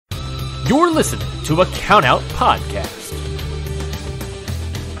You're listening to a Countout Podcast.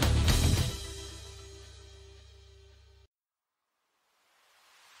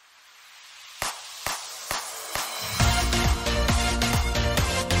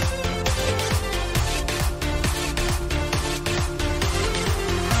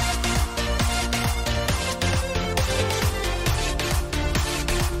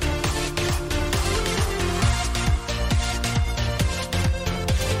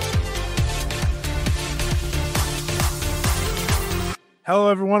 Hello,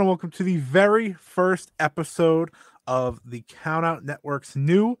 everyone, and welcome to the very first episode of the Countout Network's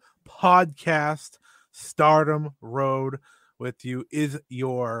new podcast, Stardom Road. With you is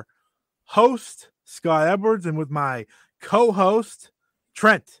your host, Scott Edwards, and with my co-host,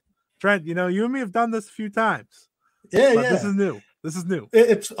 Trent. Trent, you know, you and me have done this a few times. Yeah. This is new.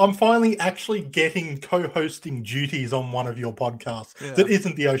 I'm finally actually getting co-hosting duties on one of your podcasts that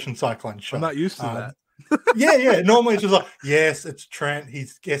isn't the Ocean Cyclone Show. I'm not used to that. Yeah. Normally it's just like, yes, it's Trent.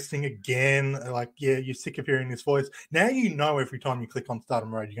 He's guesting again. Like, yeah, you're sick of hearing this voice. Now you know every time you click on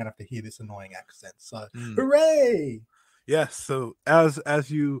Stardom Road, you're going to have to hear this annoying accent. So, Hooray! Yes, so as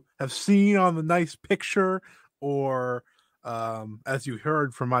you have seen on the nice picture or as you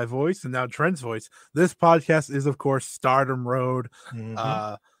heard from my voice and now Trent's voice, this podcast is, of course, Stardom Road.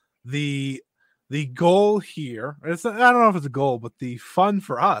 Mm-hmm. The goal here, I don't know if it's a goal, but the fun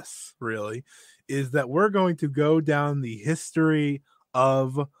for us, really, is that we're going to go down the history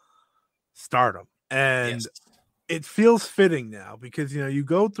of Stardom. And it feels fitting now because, you know, you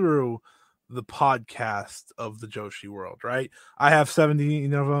go through the podcast of the Joshi world, right? I have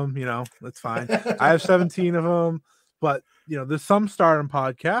 17 of them, you know, that's fine. I have 17 of them, but, you know, there's some Stardom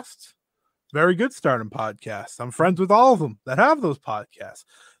podcasts, very good Stardom podcasts. I'm friends with all of them that have those podcasts.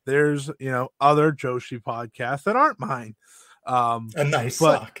 There's, you know, other Joshi podcasts that aren't mine. And they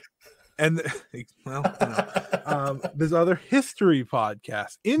suck. And well, you know, there's other history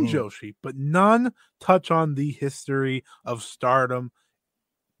podcasts in Joshi, but none touch on the history of Stardom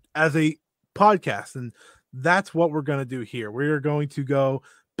as a podcast. And that's what we're going to do here. We are going to go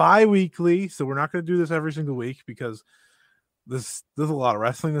bi-weekly. So we're not going to do this every single week because there's a lot of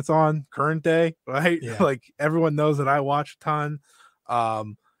wrestling that's on current day, right? Yeah. Like everyone knows that I watch a ton.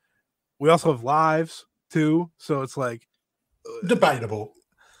 We also have lives too. So it's like debatable.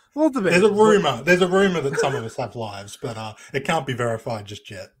 Well, there's a rumor that some of us have lives, but it can't be verified just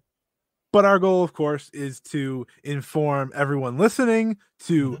yet. But our goal, of course, is to inform everyone listening,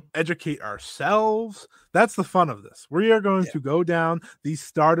 to educate ourselves. That's the fun of this. We are going to go down the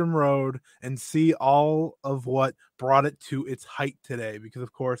Stardom Road and see all of what brought it to its height today. Because,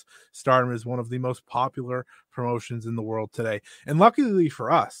 of course, Stardom is one of the most popular promotions in the world today. And luckily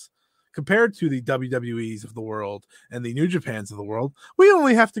for us, compared to the WWEs of the world and the New Japans of the world, we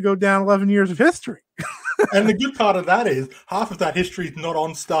only have to go down 11 years of history. And the good part of that is half of that history is not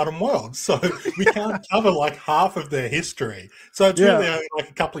on Stardom World. So we can't cover like half of their history. So it's really only like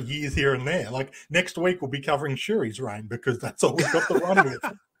a couple of years here and there. Like next week we'll be covering Shuri's reign because that's all we've got to run with.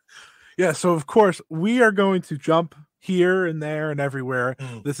 Yeah, so of course we are going to jump here and there and everywhere.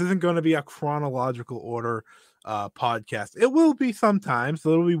 This isn't going to be a chronological order podcast. It will be sometimes.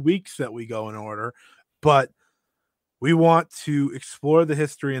 There'll be weeks that we go in order, but we want to explore the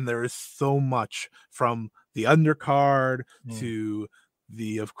history, and there is so much from the undercard to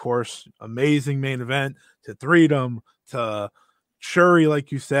the, of course, amazing main event to Freedom to Shuri,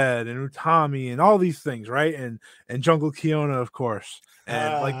 like you said, and Utami and all these things, right? And Jungle Kiona, of course.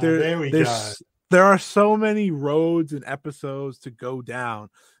 And like there are so many roads and episodes to go down.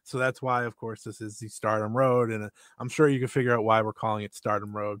 So that's why, of course, this is the Stardom Road. And I'm sure you can figure out why we're calling it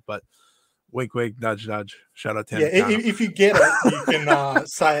Stardom Road. But wink, wink, nudge, nudge. Shout out to him. Yeah, if you get it, you can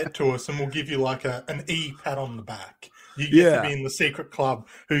say it to us and we'll give you like an pat on the back. You get to be in the secret club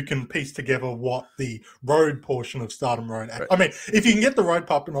who can piece together what the road portion of Stardom Road. Right. I mean, if you can get the road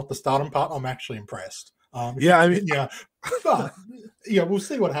part but not the Stardom part, I'm actually impressed. But we'll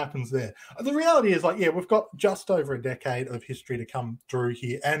see what happens there. The reality is, we've got just over a decade of history to come through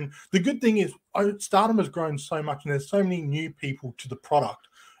here, and the good thing is, Stardom has grown so much, and there's so many new people to the product,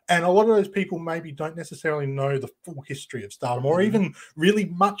 and a lot of those people maybe don't necessarily know the full history of Stardom, or even really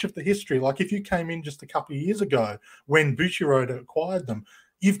much of the history. Like if you came in just a couple of years ago when Bushiroad acquired them,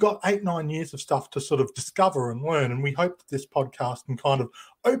 you've got 8-9 years of stuff to sort of discover and learn. And we hope that this podcast can kind of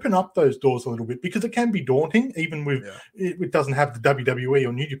open up those doors a little bit, because it can be daunting, even with it doesn't have the WWE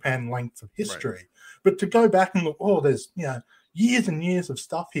or New Japan length of history. Right. But to go back and look, there's, years and years of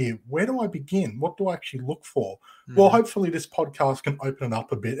stuff here. Where do I begin? What do I actually look for? Well, hopefully this podcast can open it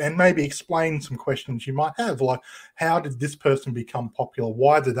up a bit and maybe explain some questions you might have, like how did this person become popular?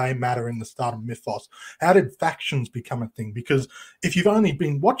 Why do they matter in the Stardom mythos? How did factions become a thing? Because if you've only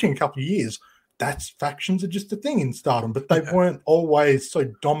been watching a couple of years, factions are just a thing in Stardom, but they weren't always so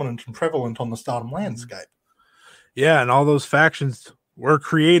dominant and prevalent on the Stardom landscape. Yeah, and all those factions were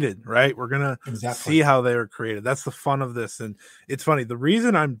created, right? We're going to see how they were created. That's the fun of this. And it's funny. The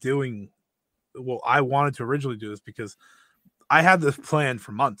reason I wanted to originally do this because I had this plan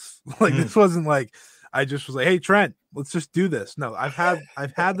for months. Like this wasn't like I just was like, hey, Trent, let's just do this. No, I've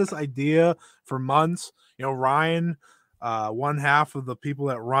had this idea for months. You know, Ryan, one half of the people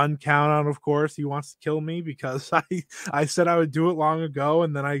that run Count Out, of course, he wants to kill me because I said I would do it long ago,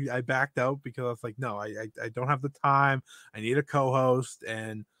 and then I backed out because I was like, no, I don't have the time. I need a co-host,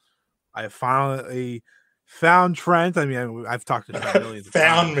 and I finally found Trent. I mean, I've talked to Trent millions of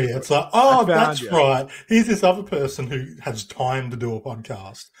times. Me. It's like, that's right. He's this other person who has time to do a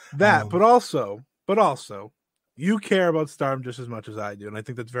podcast. But also, you care about Stardom just as much as I do, and I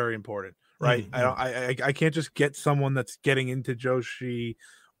think that's very important. Right. I can't just get someone that's getting into Joshi,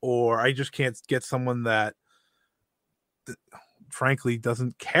 or I just can't get someone that frankly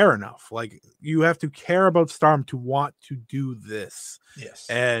doesn't care enough. Like you have to care about Stardom to want to do this. Yes.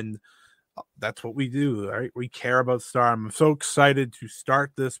 And that's what we do, right? We care about Stardom. I'm so excited to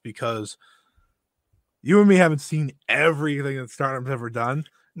start this because you and me haven't seen everything that Stardom's ever done.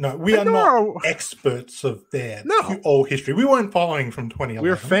 No, we are not experts of their whole history. We weren't following from 2011.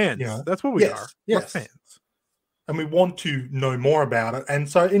 We're fans. You know? That's what we are. Yes. We're fans. And we want to know more about it. And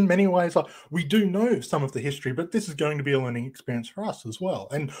so in many ways, like, we do know some of the history, but this is going to be a learning experience for us as well.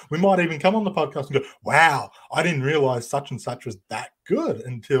 And we might even come on the podcast and go, wow, I didn't realize such and such was that good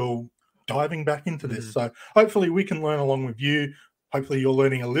until diving back into this. So hopefully we can learn along with you. Hopefully you're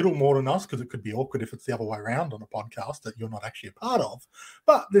learning a little more than us, because it could be awkward if it's the other way around on a podcast that you're not actually a part of.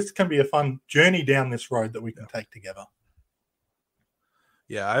 But this can be a fun journey down this road that we can take together.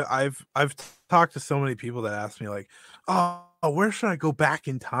 Yeah, I've talked to so many people that ask me like, oh, where should I go back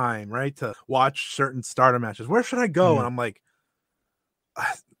in time, right, to watch certain Stardom matches? Where should I go? And I'm like,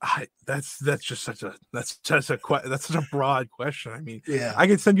 that's just such a broad question. I mean, I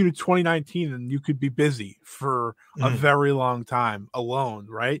could send you to 2019 and you could be busy for a very long time alone,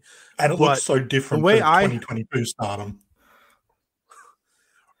 right? And it looks so different from 2022 Stardom.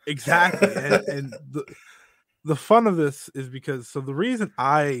 Exactly. and the fun of this is because the reason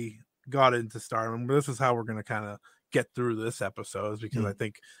I got into Stardom, this is how we're going to kind of get through this episode, is because I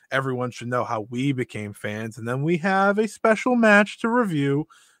think everyone should know how we became fans, and then we have a special match to review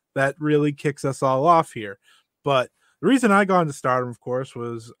that really kicks us all off here. But the reason I got into Stardom, of course,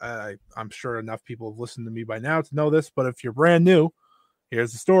 was I'm sure enough people have listened to me by now to know this, but if you're brand new,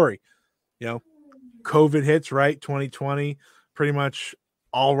 here's the story. You know, COVID hits, right? 2020, pretty much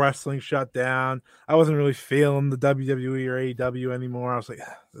all wrestling shut down. I wasn't really feeling the WWE or AEW anymore. I was like,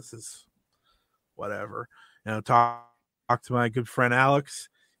 this is whatever. You know, talk to my good friend Alex.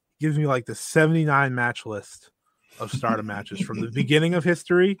 He gives me like the 79 match list of Stardom matches from the beginning of its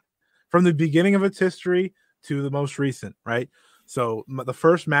history to the most recent, right? So the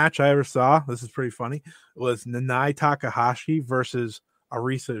first match I ever saw, this is pretty funny, was Nanae Takahashi versus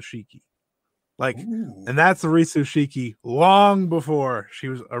Arisa Ishiki. Like, and that's Arisa Ishiki long before she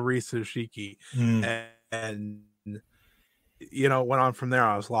was Arisa Ishiki. And you know, went on from there.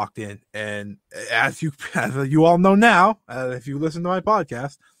 I was locked in. And as you all know now, if you listen to my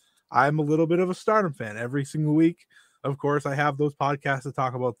podcast, I'm a little bit of a Stardom fan. Every single week, of course, I have those podcasts to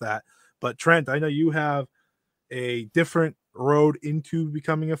talk about that. But Trent, I know you have a different road into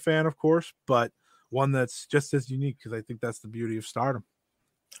becoming a fan, of course, but one that's just as unique, because I think that's the beauty of Stardom.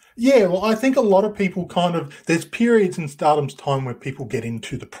 Yeah, well, I think a lot of people there's periods in Stardom's time where people get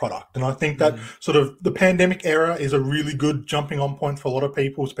into the product. And I think that sort of the pandemic era is a really good jumping on point for a lot of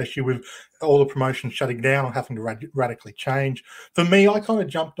people, especially with all the promotions shutting down or having to radically change. For me, I kind of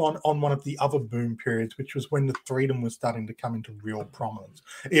jumped on one of the other boom periods, which was when the Freedom was starting to come into real prominence.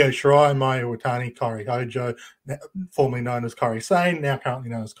 Io Shirai, Mayu Iwatani, Kairi Hojo, formerly known as Kairi Sane, now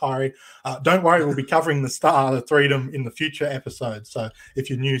currently known as Kairi. Don't worry, we'll be covering the Freedom in the future episodes. So if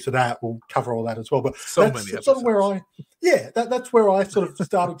you're new to that, we'll cover all that as well. But that's sort of where that's where I sort of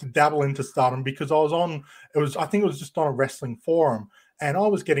started to dabble into Stardom, because I think it was just on a wrestling forum, and I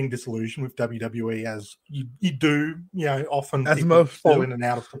was getting disillusioned with WWE, as you do, you know, often as people most fall do. in and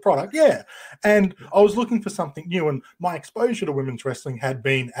out of the product. Yeah. And I was looking for something new, and my exposure to women's wrestling had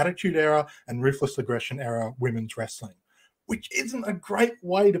been Attitude Era and Ruthless Aggression era women's wrestling. which isn't a great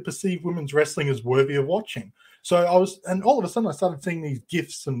way to perceive women's wrestling as worthy of watching. So all of a sudden I started seeing these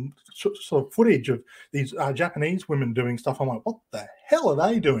GIFs and sort of footage of these Japanese women doing stuff. I'm like, what the hell are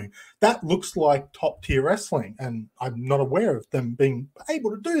they doing? That looks like top tier wrestling, and I'm not aware of them being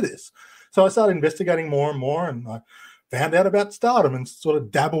able to do this. So I started investigating more and more, and I found out about Stardom and sort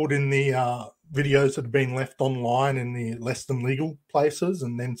of dabbled in the videos that have been left online in the less than legal places,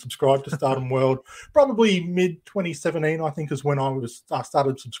 and then subscribed to Stardom World. Probably mid 2017, I think, is when I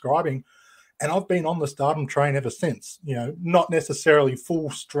started subscribing. And I've been on the Stardom train ever since, not necessarily full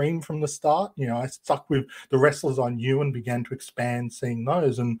stream from the start. I stuck with the wrestlers I knew and began to expand seeing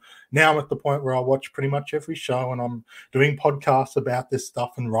those. And now I'm at the point where I watch pretty much every show, and I'm doing podcasts about this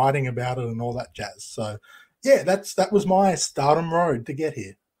stuff and writing about it and all that jazz. So, yeah, that was my Stardom road to get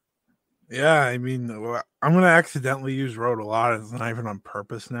here. Yeah, I mean, I'm going to accidentally use road a lot. It's not even on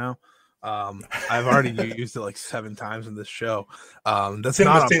purpose now. I've already used it like 7 times in this show. That's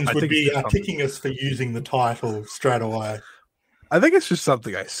not would be kicking us for using the title straight away. I think it's just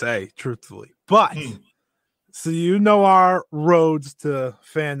something I say, truthfully. But so our roads to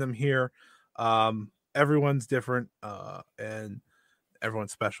fandom here. Everyone's different, and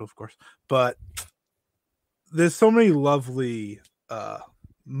everyone's special, of course. But there's so many lovely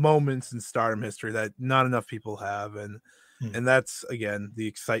moments in Stardom history that not enough people have, and that's, again, the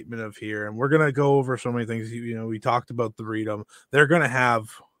excitement of here. And we're going to go over so many things. We talked about the Freedom. They're going to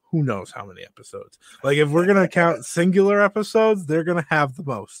have who knows how many episodes. Like, if we're going to count singular episodes, they're going to have the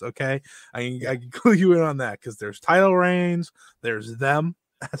most, okay? I can clue you in on that, because there's title reigns. There's them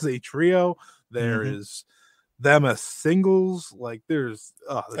as a trio. There is them as singles. Like, there's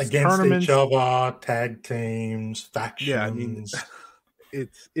against each other, tag teams, factions. Yeah, I mean,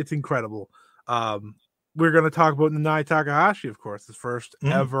 it's incredible. We're going to talk about Nanae Takahashi, of course, the first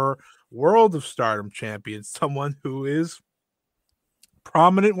ever World of Stardom champion, someone who is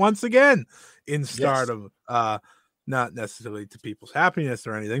prominent once again in Stardom. Yes. Not necessarily to people's happiness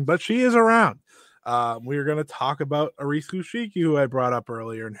or anything, but she is around. We're going to talk about Arisu Shiki, who I brought up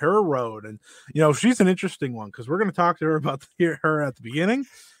earlier, and her road. And, she's an interesting one, because we're going to talk to her about her at the beginning,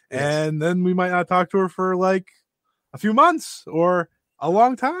 and then we might not talk to her for like a few months or a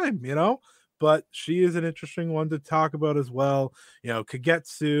long time, but she is an interesting one to talk about as well.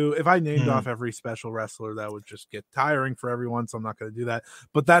 Kagetsu, if I named off every special wrestler, that would just get tiring for everyone, so I'm not going to do that.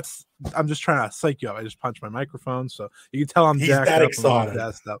 But I'm just trying to psych you up. I just punched my microphone, so you can tell I'm jacked up. Excited.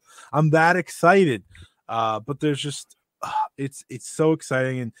 That stuff. I'm that excited. But there's just, it's so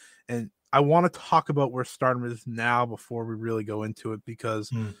exciting. And I want to talk about where Stardom is now before we really go into it,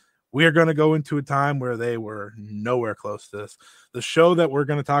 because we are going to go into a time where they were nowhere close to this. The show that we're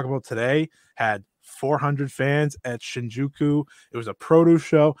going to talk about today had 400 fans at Shinjuku. It was a produce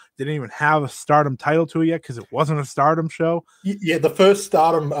show. Didn't even have a Stardom title to it yet, because it wasn't a Stardom show. Yeah, the first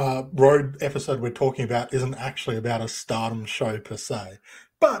Stardom Road episode we're talking about isn't actually about a Stardom show per se.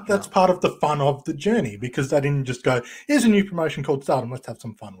 But that's part of the fun of the journey, because they didn't just go, here's a new promotion called Stardom, let's have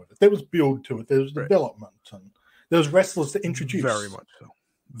some fun with it. There was build to it. There was development. And there was wrestlers to introduce. Very much so.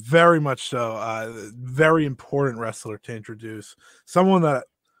 Very much so. Very important wrestler to introduce. Someone that,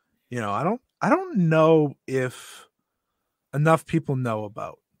 I don't know if enough people know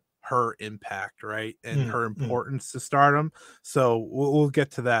about her impact, right? And her importance to Stardom. So we'll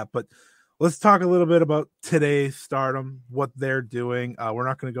get to that. But let's talk a little bit about today's Stardom, what they're doing. We're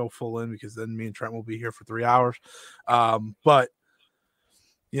not going to go full in, because then me and Trent will be here for 3 hours. But,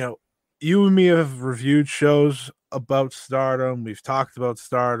 you and me have reviewed shows about Stardom. We've talked about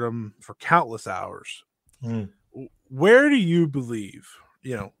Stardom for countless hours. Where do you believe,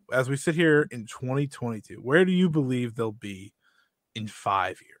 as we sit here in 2022, where do you believe they'll be in 5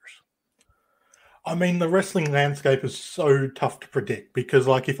 years? I mean, the wrestling landscape is so tough to predict, because,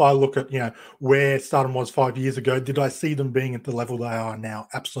 like, if I look at, where Stardom was 5 years ago, did I see them being at the level they are now?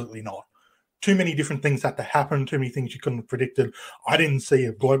 Absolutely not. Too many different things had to happen, too many things you couldn't have predicted. I didn't see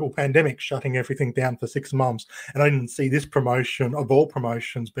a global pandemic shutting everything down for 6 months, and I didn't see this promotion of all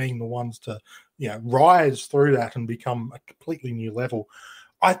promotions being the ones to, rise through that and become a completely new level.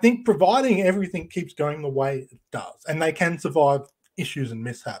 I think, providing everything keeps going the way it does, and they can survive issues and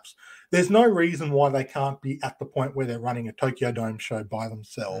mishaps, there's no reason why they can't be at the point where they're running a Tokyo Dome show by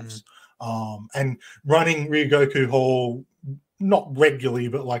themselves, and running Ryogoku Hall, not regularly,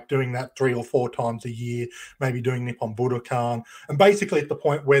 but like doing that 3 or 4 times a year, maybe doing Nippon Budokan, and basically at the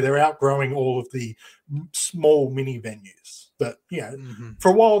point where they're outgrowing all of the small mini venues. But, for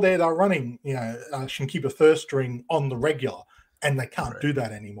a while they're running, Shinkiba First String on the regular, and they can't do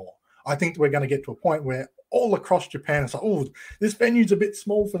that anymore. I think we're going to get to a point where all across Japan, it's like, oh, this venue's a bit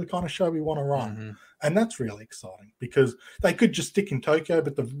small for the kind of show we want to run. Mm-hmm. And that's really exciting because they could just stick in Tokyo,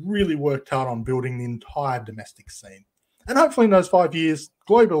 but they've really worked hard on building the entire domestic scene. And hopefully in those 5 years,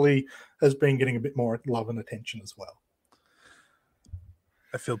 globally has been getting a bit more love and attention as well.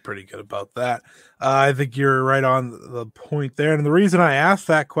 I feel pretty good about that. I think you're right on the point there. And the reason I asked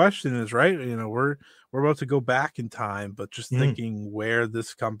that question is, right, you know, we're about to go back in time, but just thinking where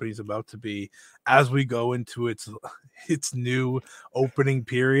this company's about to be as we go into its new opening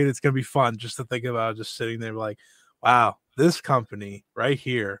period, it's going to be fun just to think about just sitting there like, wow, this company right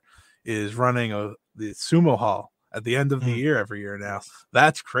here is running the sumo hall at the end of the year every year now.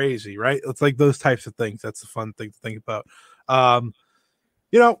 That's crazy, right? It's like those types of things. That's a fun thing to think about.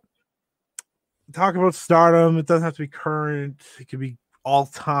 You know, talk about Stardom. It doesn't have to be current. It could be all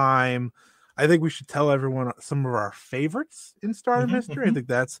time. I think we should tell everyone some of our favorites in Stardom history. I think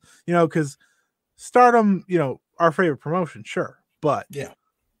that's, you know, because Stardom, you know, our favorite promotion, sure. But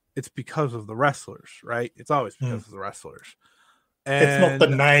it's because of the wrestlers, right? It's always because of the wrestlers. And it's not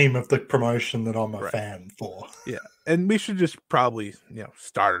the name of the promotion that I'm a fan for. Yeah. And we should just probably, you know,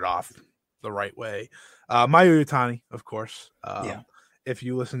 start it off the right way. Mayu Iwatani, of course. If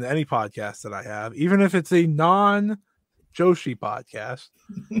you listen to any podcast that I have, even if it's a non-Joshi podcast,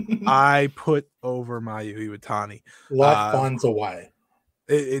 I put over Mayu Iwatani. Life finds a way.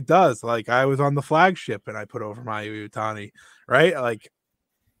 It does. Like, I was on the flagship and I put over Mayu Iwatani, right? Like,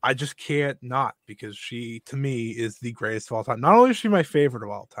 I just can't not, because she, to me, is the greatest of all time. Not only is she my favorite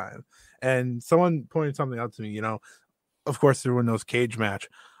of all time, and someone pointed something out to me, you know, of course, everyone knows Cage Match.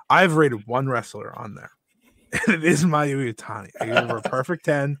 I've rated one wrestler on there. And it is Mayu Iwatani. I gave her a perfect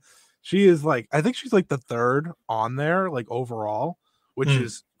 10. She is like, I think she's like the third on there, like overall, which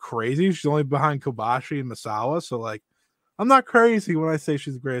is crazy. She's only behind Kobashi and Misawa. So, like, I'm not crazy when I say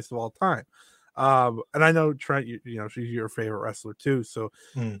she's the greatest of all time. And I know, Trent, you know, she's your favorite wrestler too. So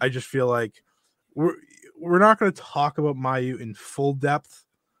I just feel like we're not going to talk about Mayu in full depth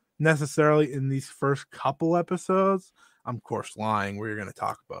necessarily in these first couple episodes. I'm, of course, lying. We're going to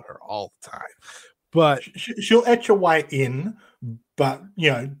talk about her all the time. But she'll etch her way in, but,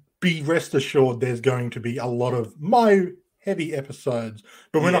 you know, be rest assured there's going to be a lot of Mayu heavy episodes,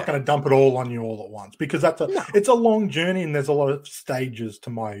 but we're not going to dump it all on you all at once, because it's a long journey and there's a lot of stages to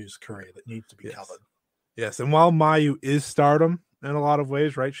Mayu's career that needs to be covered. Yes, and while Mayu is Stardom in a lot of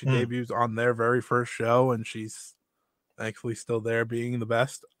ways, right? She debuts on their very first show, and she's thankfully still there being the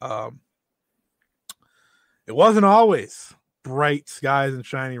best. It wasn't always bright skies and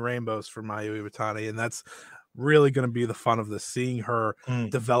shiny rainbows for Mayu Iwatani, and that's really going to be the fun of this, seeing her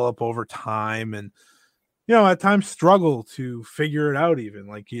develop over time, and, you know, at times struggle to figure it out. Even,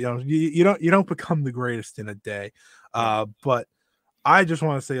 like, you know, you don't become the greatest in a day. But I just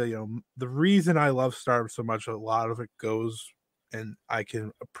want to say, you know, the reason I love Stardom so much, a lot of it goes, and I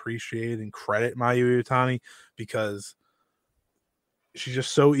can appreciate and credit Mayu Iwatani, because she's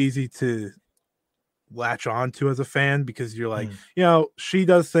just so easy to latch on to as a fan, because you're like, you know, she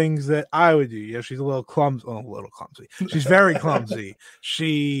does things that I would do. You know, she's a little clumsy. She's very clumsy.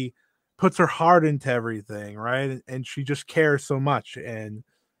 She puts her heart into everything, right? And she just cares so much, and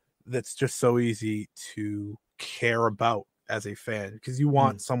that's just so easy to care about as a fan, because you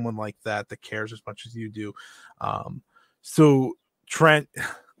want someone like that cares as much as you do. So, Trent,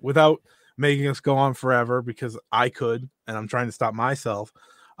 without making us go on forever, because I could, and I'm trying to stop myself,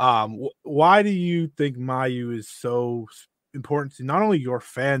 why do you think Mayu is so important to not only your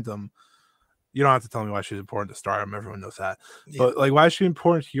fandom? You don't have to tell me why she's important to Stardom. Everyone knows that. But, like, why is she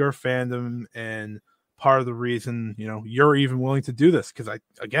important to your fandom, and part of the reason, you know, you're even willing to do this? Because I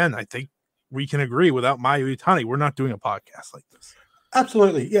think we can agree, without Mayu Iwatani, we're not doing a podcast like this.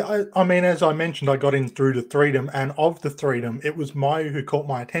 Absolutely. Yeah. I mean, as I mentioned, I got in through the Threedom, and of the Threedom, it was Mayu who caught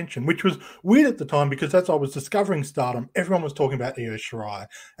my attention, which was weird at the time, because as I was discovering Stardom, everyone was talking about Io Shirai,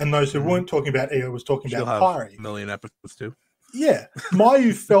 and those who weren't talking about Io was talking about Kairi. A million episodes too. Yeah.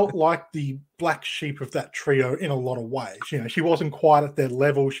 Mayu felt like the black sheep of that trio in a lot of ways. You know, she wasn't quite at their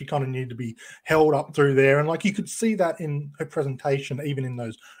level. She kind of needed to be held up through there. And, like, you could see that in her presentation, even in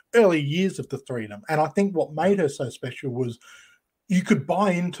those early years of the Threedom. And I think what made her so special was you could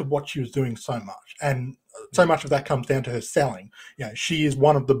buy into what she was doing so much. And so much of that comes down to her selling. You know, she is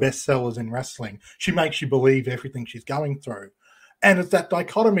one of the best sellers in wrestling. She makes you believe everything she's going through. And it's that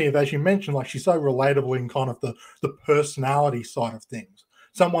dichotomy of, as you mentioned, like, she's so relatable in kind of the personality side of things.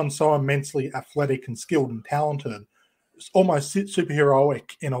 Someone so immensely athletic and skilled and talented, almost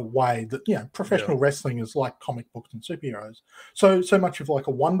superheroic in a way that, you know, professional wrestling is like comic books and superheroes. So much of, like,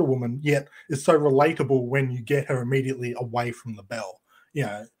 a Wonder Woman, yet is so relatable when you get her immediately away from the bell. You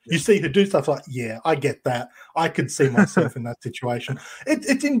know, you see her do stuff like, yeah, I get that. I could see myself in that situation.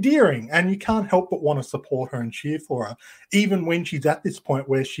 It's endearing, and you can't help but want to support her and cheer for her, even when she's at this point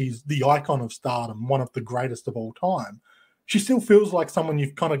where she's the icon of Stardom, one of the greatest of all time. She still feels like someone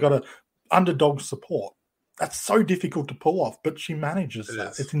you've kind of got to underdog support. That's so difficult to pull off, but she manages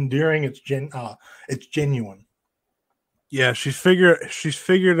that. It's endearing. It's genuine. Yeah, she's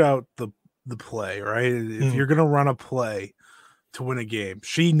figured out the play, right? If you're gonna run a play to win a game,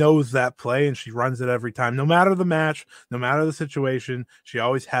 she knows that play and she runs it every time, no matter the match, no matter the situation. She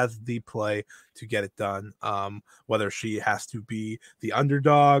always has the play to get it done, whether she has to be the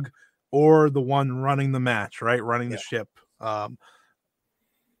underdog or the one running the match, right, running the ship.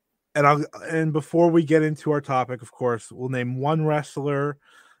 And before we get into our topic, of course, we'll name one wrestler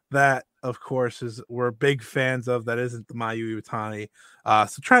that, of course, we're big fans of, that isn't the Mayu Iwatani.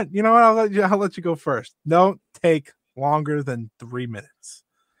 So Trent, you know what, I'll let you go first. Don't take longer than 3 minutes.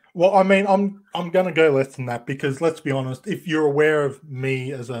 Well, I mean, I'm going to go less than that, because let's be honest, if you're aware of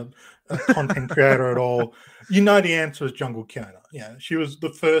me as a content creator at all, you know the answer is Jungle Kyona. Yeah, she was the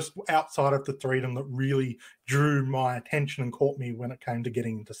first outside of the Threedom that really drew my attention and caught me when it came to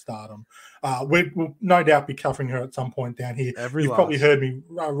getting into Stardom. We'll no doubt be covering her at some point down here. You've probably heard me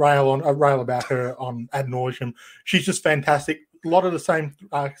rail about her on ad nauseum. She's just fantastic. A lot of the same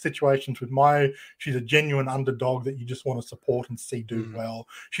situations with Mayu. She's a genuine underdog that you just want to support and see do well.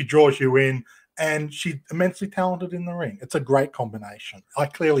 She draws you in, and she's immensely talented in the ring. It's a great combination. I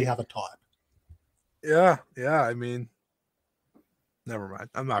clearly have a type. Yeah. I mean, never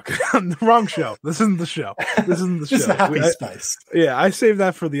mind. I'm not gonna. I'm the wrong show. This isn't the show. Just a happy space. I saved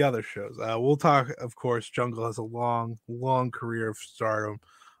that for the other shows. We'll talk. Of course, Jungle has a long career of Stardom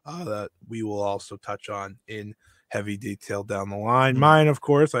that we will also touch on in heavy detail down the line. Mine, of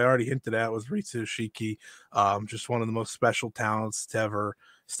course, I already hinted at, was Risa Ishiki. Just one of the most special talents to ever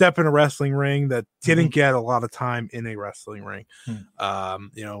step in a wrestling ring that didn't get a lot of time in a wrestling ring.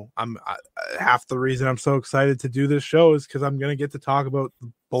 You know, I'm half the reason I'm so excited to do this show is because I'm going to get to talk about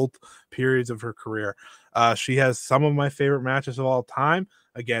both periods of her career. She has some of my favorite matches of all time,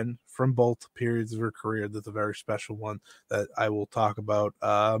 again, from both periods of her career. That's a very special one that I will talk about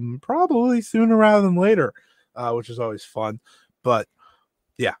probably sooner rather than later, which is always fun. But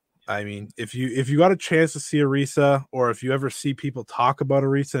yeah, I mean, if you got a chance to see Arisa, or if you ever see people talk about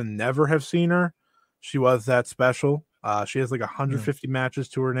Arisa and never have seen her, she was that special. She has like 150 matches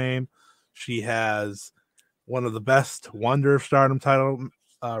to her name. She has one of the best Wonder of Stardom title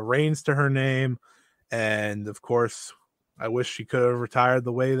reigns to her name. And of course, I wish she could have retired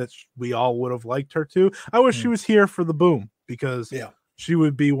the way that we all would have liked her to. I wish she was here for the boom, because she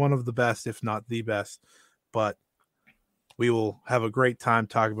would be one of the best, if not the best. But we will have a great time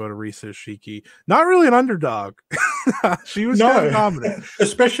talking about Risa Ishiki. Not really an underdog. She was kind of dominant.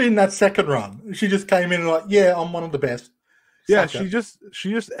 Especially in that second run. She just came in and like, yeah, I'm one of the best. Yeah, she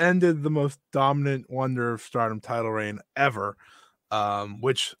just ended the most dominant Wonder of Stardom title reign ever,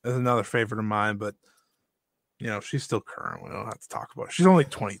 which is another favorite of mine, but you know, she's still current. We don't have to talk about it. She's only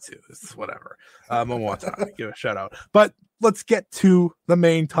 22. It's whatever. Momotani, give a shout out. But let's get to the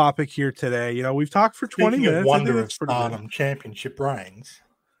main topic here today. You know, we've talked for 20 minutes. Wonder of Stardom Championship reigns.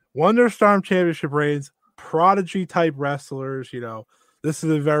 Wonder of Stardom Championship reigns. Prodigy type wrestlers. You know, this is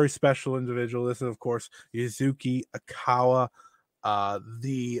a very special individual. This is, of course, Yuzuki Aikawa,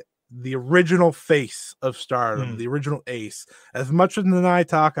 the original face of Stardom, the original ace. As much as Nanae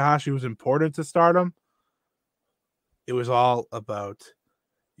Takahashi was important to Stardom, it was all about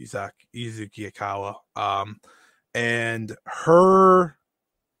Yuzuki Aikawa. And her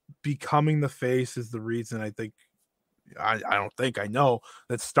becoming the face is the reason I know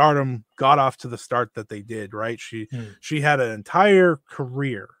that Stardom got off to the start that they did, right? She had an entire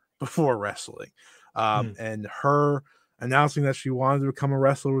career before wrestling. And her announcing that she wanted to become a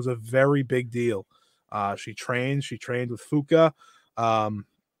wrestler was a very big deal. She trained with Fuka. And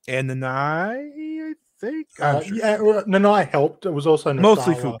Nanae, I think. Nanae helped. It was also Nasawa.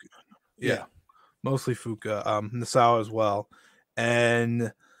 Mostly Fuka. Yeah. Mostly Fuka. Nasawa as well.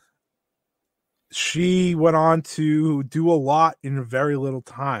 And she went on to do a lot in a very little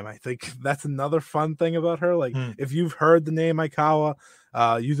time. I think that's another fun thing about her. Like, if you've heard the name Aikawa,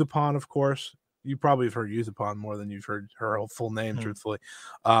 Yuzupon, of course, you probably have heard Yuzupon more than you've heard her full name, truthfully.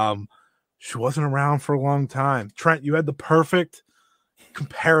 She wasn't around for a long time. Trent, you had the perfect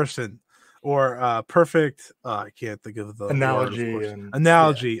comparison, or perfect I can't think of the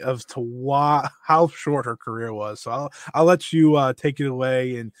analogy of to how short her career was. So I'll let you take it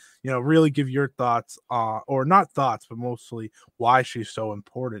away and, you know, really give your thoughts, or not thoughts, but mostly why she's so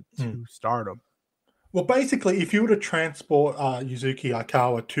important to Stardom. Well, basically, if you were to transport Yuzuki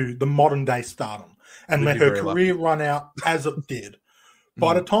Aikawa to the modern day Stardom and We'd let be her very career lucky. run out as it did,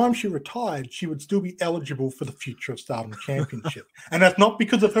 by the time she retired, she would still be eligible for the Future of Stardom Championship. And that's not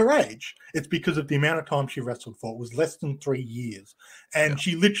because of her age. It's because of the amount of time she wrestled for. It was less than 3 years. And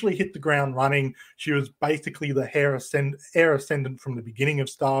she literally hit the ground running. She was basically the heir ascendant from the beginning of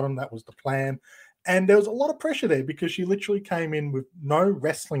Stardom. That was the plan. And there was a lot of pressure there because she literally came in with no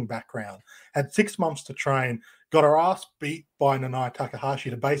wrestling background, had 6 months to train, got her ass beat by Nanae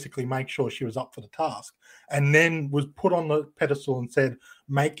Takahashi to basically make sure she was up for the task, and then was put on the pedestal and said,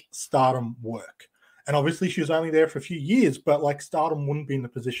 make Stardom work. And obviously she was only there for a few years, but like Stardom wouldn't be in the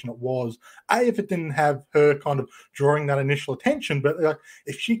position it was, if it didn't have her kind of drawing that initial attention, but like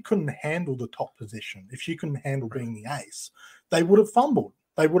if she couldn't handle the top position, if she couldn't handle being the ace, they would have fumbled.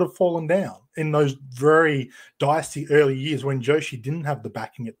 They would have fallen down in those very dicey early years when Joshi didn't have the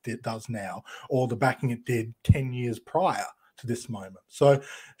backing it does now, or the backing it did 10 years prior to this moment. So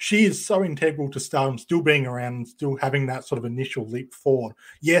she is so integral to Stardom still being around and still having that sort of initial leap forward.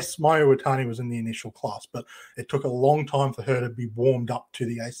 Yes, Mayu Iwatani was in the initial class, but it took a long time for her to be warmed up to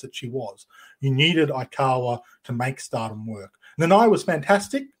the ace that she was. You needed Aikawa to make Stardom work. Nanae was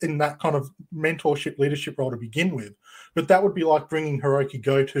fantastic in that kind of mentorship leadership role to begin with, but that would be like bringing Hiroki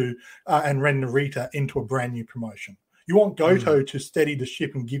Goto and Ren Narita into a brand new promotion. You want Goto to steady the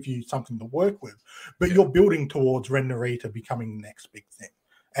ship and give you something to work with, but you're building towards Ren Narita becoming the next big thing.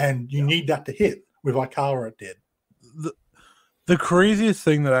 And you need that to hit. With Aikawa, it did. The craziest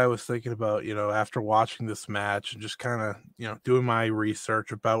thing that I was thinking about, after watching this match and just kind of, doing my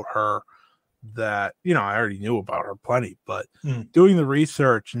research about her, that, I already knew about her plenty, but doing the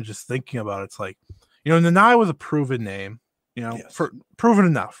research and just thinking about it, it's like, Nanae was a proven name, for proven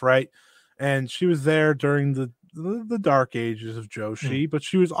enough, right? And she was there during the dark ages of Joshi, but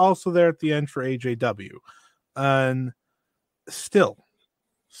she was also there at the end for AJW. And still,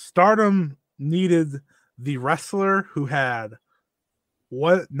 Stardom needed the wrestler who had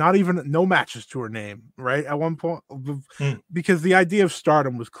no matches to her name, right? At one point, because the idea of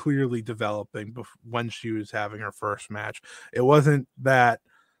Stardom was clearly developing when she was having her first match. It wasn't that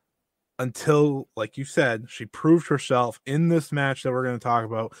until, like you said, she proved herself in this match that we're going to talk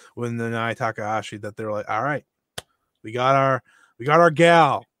about with Nanae Takahashi, that they're like, all right, we got our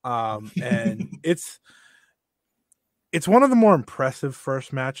gal. And it's one of the more impressive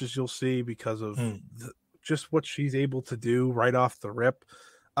first matches you'll see because of just what she's able to do right off the rip.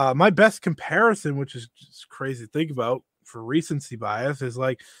 My best comparison, which is just crazy to think about for recency bias, is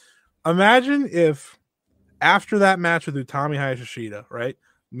like, imagine if after that match with Utami Hayashishita, right,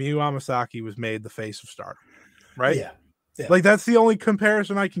 Miyu Amasaki was made the face of Stardom, right? Yeah. Like, that's the only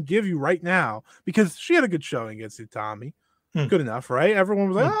comparison I can give you right now, because she had a good showing against Utami. Good enough, right? Everyone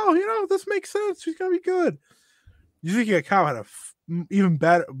was like, oh, this makes sense. She's going to be good. Yuzuki Aikawa had even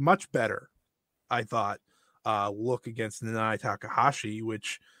better, much better, I thought, look against Nanae Takahashi,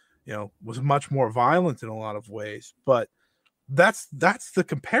 which, was much more violent in a lot of ways. But that's the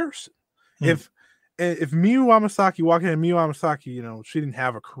comparison. If Miyu Amasaki walked in, Miyu Amasaki, she didn't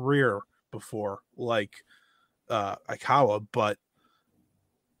have a career before like Aikawa, but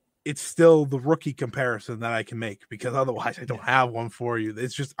it's still the rookie comparison that I can make, because otherwise I don't have one for you.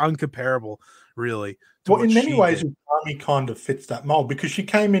 It's just uncomparable, really. Well, in many ways, Utami kind of fits that mold because she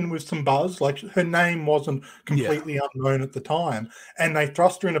came in with some buzz. Like, her name wasn't completely unknown at the time, and they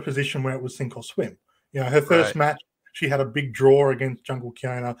thrust her in a position where it was sink or swim. Her first match, she had a big draw against Jungle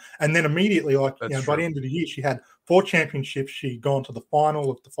Kiona, and then immediately, by the end of the year, she had 4 championships. She'd gone to the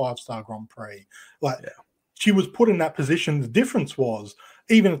final of the 5-star Grand Prix. She was put in that position. The difference was,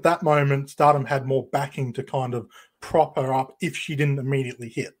 even at that moment, Stardom had more backing to kind of prop her up if she didn't immediately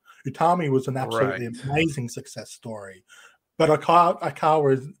hit. Utami was an absolutely amazing success story. But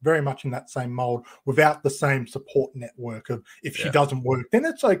Aikawa is very much in that same mold without the same support network of, if she doesn't work, then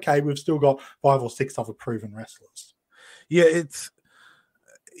it's okay. We've still got 5 or 6 other proven wrestlers. Yeah, it's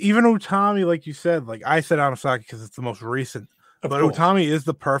even Utami, like you said, like I said Amasaki because it's the most recent. But Utami is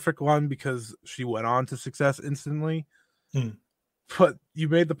the perfect one because she went on to success instantly. But you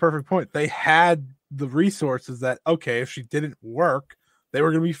made the perfect point. They had the resources that, okay, if she didn't work, they were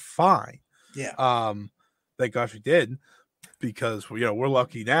going to be fine. Yeah. Thank God she did, because, we're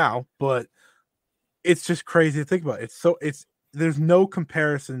lucky now. But it's just crazy to think about. There's no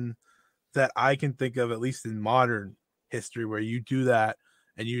comparison that I can think of, at least in modern history, where you do that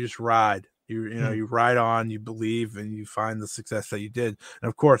and you just ride. You ride on, you believe, and you find the success that you did. And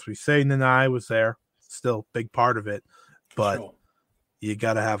of course, we say Nanae was there, still a big part of it, but you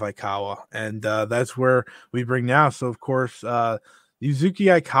got to have Aikawa, and that's where we bring now. So of course, Yuzuki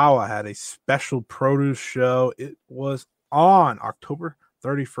Aikawa had a special produce show. It was on October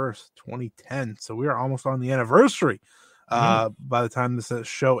 31st, 2010. So we are almost on the anniversary by the time this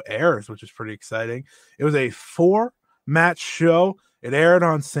show airs, which is pretty exciting. It was a 4-match show. It aired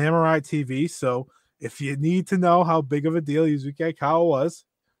on Samurai TV. So if you need to know how big of a deal Yuzuki Aikawa was,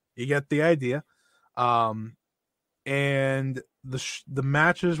 you get the idea. And the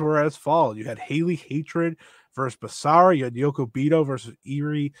matches were as follows. You had Haley Hatred versus Basara. You had Yoko Bito versus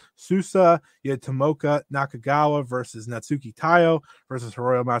Iri Susa. You had Tomoka Nakagawa versus Natsuki Tayo versus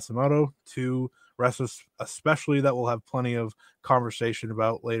Hiroyo Matsumoto. 2 wrestlers, especially, that we'll have plenty of conversation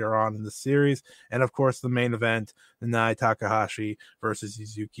about later on in the series. And of course, the main event, Nanae Takahashi versus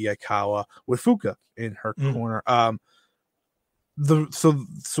Yuzuki Aikawa with Fuka in her corner. So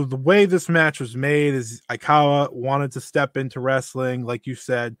the way this match was made is Aikawa wanted to step into wrestling, like you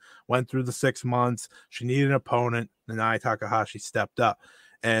said, went through the 6 months. She needed an opponent. Nanae Takahashi stepped up.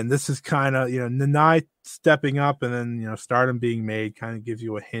 And this is kind of, Nanae stepping up and then, Stardom being made kind of gives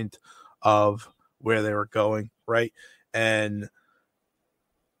you a hint of where they were going, right? And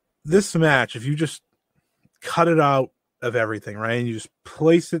this match, if you just cut it out of everything, right, and you just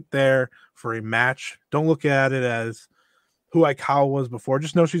place it there for a match, don't look at it as who Aikawa was before.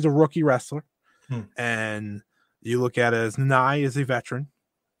 Just know she's a rookie wrestler. And you look at it as Nanae is a veteran,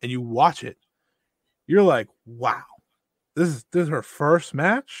 and you watch it, you're like, wow, this is her first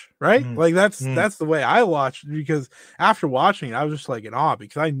match, right? Like that's the way I watched it, because after watching it, I was just like in awe,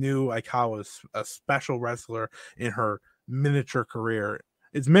 because I knew Aikawa was a special wrestler in her miniature career.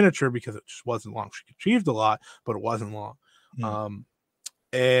 It's miniature because it just wasn't long. She achieved a lot, but it wasn't long.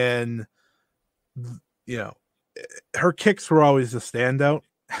 And her kicks were always a standout,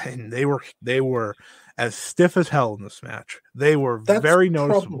 and they were as stiff as hell in this match. They were very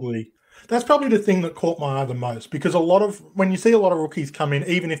noticeable. That's probably the thing that caught my eye the most, because when you see a lot of rookies come in,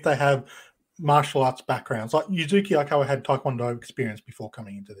 even if they have martial arts backgrounds, like Yuzuki Aikawa had Taekwondo experience before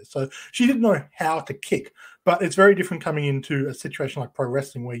coming into this, so she didn't know how to kick. But it's very different coming into a situation like pro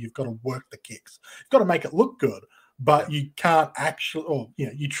wrestling, where you've got to work the kicks. You've got to make it look good, but you can't actually, or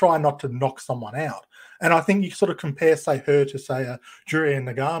you try not to knock someone out. And I think you sort of compare, say, her to, say, Julia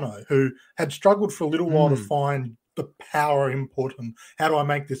Nagano, who had struggled for a little while to find the power input and how do I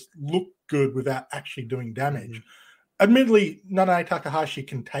make this look good without actually doing damage. Admittedly, Nanae Takahashi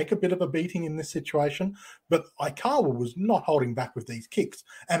can take a bit of a beating in this situation, but Aikawa was not holding back with these kicks.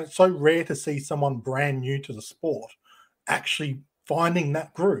 And it's so rare to see someone brand new to the sport actually finding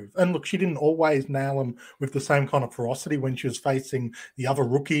that groove. And look, she didn't always nail them with the same kind of ferocity when she was facing the other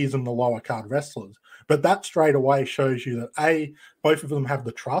rookies and the lower card wrestlers. But that straight away shows you that A, both of them have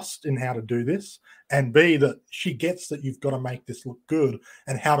the trust in how to do this, and B, that she gets that you've got to make this look good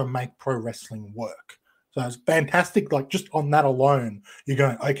and how to make pro wrestling work. So it's fantastic. Like, just on that alone, you're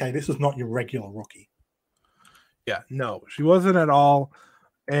going, okay, this is not your regular rookie. Yeah, no, she wasn't at all.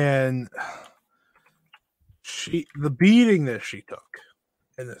 And the beating that she took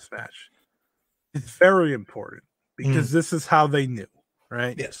in this match is very important, because this is how they knew,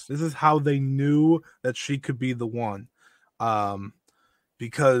 right? Yes. This is how they knew that she could be the one.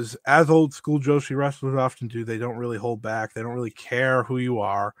 Because as old school Joshi wrestlers often do, they don't really hold back. They don't really care who you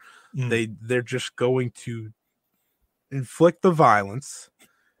are. They're just going to inflict the violence,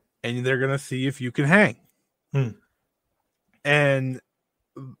 and they're going to see if you can hang. And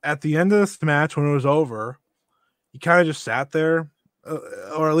at the end of this match, when it was over, you kind of just sat there,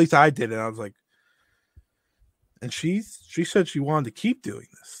 or at least I did, and I was like, and she said she wanted to keep doing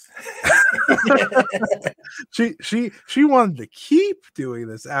this. she wanted to keep doing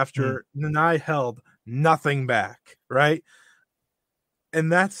this after Nanae held nothing back, right? And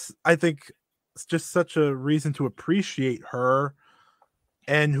that's, I think, it's just such a reason to appreciate her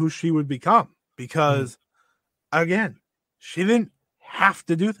and who she would become, because again, she didn't have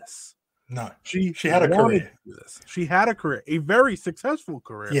to do this. No, she had a career. She had a career, a very successful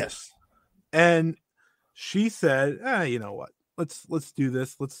career. Yes, and she said, you know what? Let's do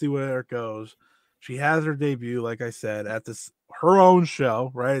this. Let's see where it goes. She has her debut, like I said, at her own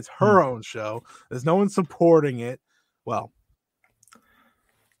show, right? It's her own show. There's no one supporting it. Well,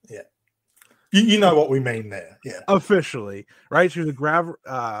 yeah, you know what we mean there. Yeah, officially, right? She was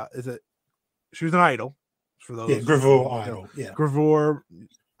she was an idol for those. Yeah, Gravure idol. Yeah, Gravure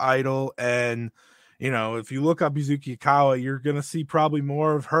idol, and if you look up Yuzuki Aikawa, you're gonna see probably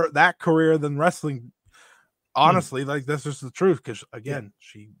more of that career than wrestling. Honestly, like, that's just the truth, because again,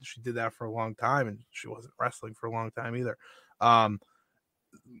 she did that for a long time, and she wasn't wrestling for a long time either.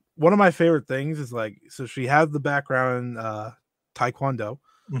 One of my favorite things is, like, so she has the background in Taekwondo,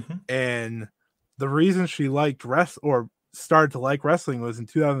 and the reason she liked started to like wrestling was in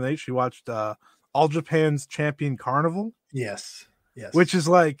 2008. She watched All Japan's Champion Carnival. Yes. Which is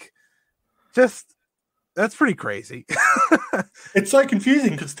like, just, that's pretty crazy. It's so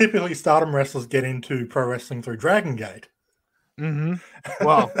confusing because typically Stardom wrestlers get into pro wrestling through Dragon Gate. Mm-hmm.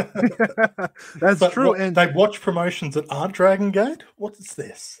 Well, that's true. And they watch promotions that aren't Dragon Gate. What is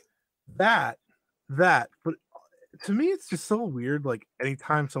this? That, but to me, it's just so weird. Like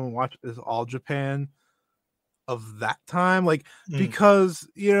anytime someone watches All Japan of that time, like because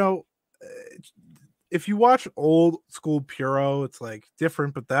if you watch old school Puro, it's like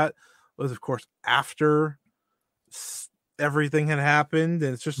different. But that was, of course, after everything had happened,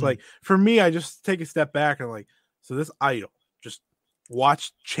 and it's just like for me, I just take a step back and like, so this idol just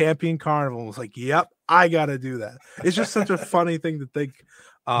watched Champion Carnival and was like, yep, I gotta do that. It's just such a funny thing to think,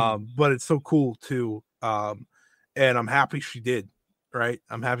 but it's so cool too. And I'm happy she did, right?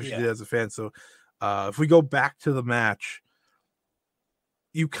 I'm happy she did as a fan. So if we go back to the match,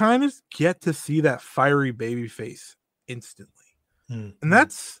 you kind of get to see that fiery baby face instantly. And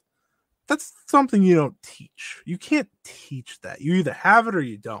that's something you don't teach. You can't teach that. You either have it or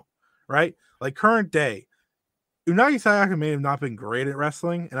you don't, right? Like current day, Unagi Sayaka may have not been great at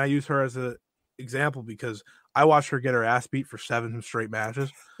wrestling, and I use her as an example because I watched her get her ass beat for 7 straight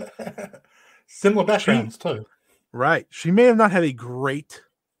matches. Similar backgrounds too. Right. She may have not had a great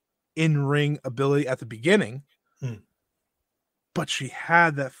in-ring ability at the beginning, but she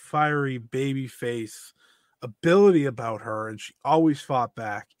had that fiery baby face ability about her, and she always fought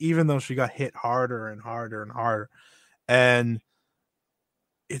back, even though she got hit harder and harder and harder. And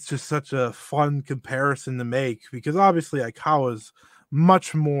it's just such a fun comparison to make because obviously Aikawa's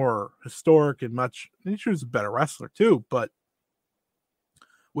much more historic and she was a better wrestler too, but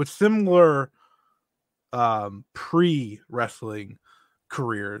with similar pre-wrestling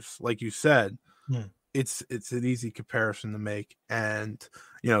careers, like you said, it's an easy comparison to make. And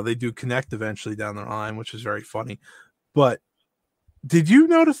they do connect eventually down the line, which is very funny. But did you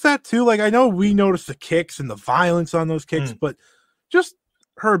notice that too? Like, I know we noticed the kicks and the violence on those kicks, but just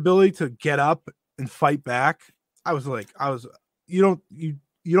her ability to get up and fight back. You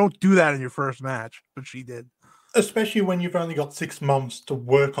don't do that in your first match, but she did. Especially when you've only got 6 months to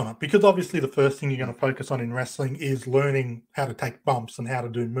work on it. Because obviously the first thing you're going to focus on in wrestling is learning how to take bumps and how to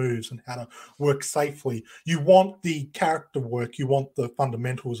do moves and how to work safely. You want the character work, you want the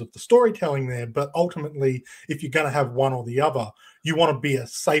fundamentals of the storytelling there, but ultimately, if you're going to have one or the other, you want to be a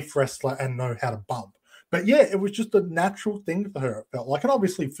safe wrestler and know how to bump. But yeah, it was just a natural thing for her, it felt like. And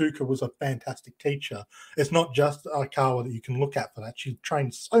obviously Fuka was a fantastic teacher. It's not just Aikawa that you can look at for that. She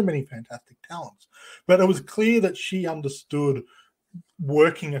trained so many fantastic talents. But it was clear that she understood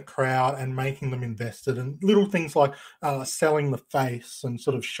working a crowd and making them invested, and little things like selling the face and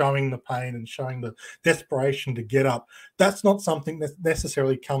sort of showing the pain and showing the desperation to get up. That's not something that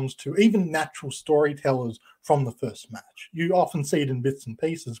necessarily comes to even natural storytellers from the first match. You often see it in bits and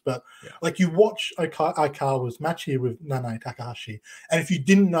pieces, but like you watch Aikawa's match here with Nanae Takahashi, and if you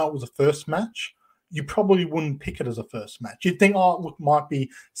didn't know it was a first match, you probably wouldn't pick it as a first match. You'd think, oh, look, might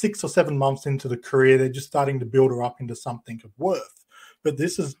be 6 or 7 months into the career. They're just starting to build her up into something of worth. But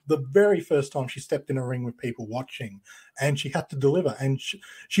this is the very first time she stepped in a ring with people watching, and she had to deliver. And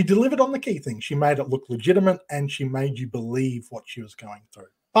she delivered on the key thing. She made it look legitimate, and she made you believe what she was going through.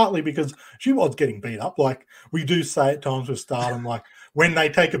 Partly because she was getting beat up. Like we do say at times with Stardom, like when they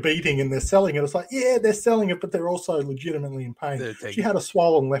take a beating and they're selling it, it's like, yeah, they're selling it, but they're also legitimately in pain. She had a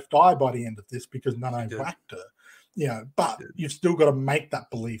swollen left eye by the end of this because Nanae whacked her. But you've still got to make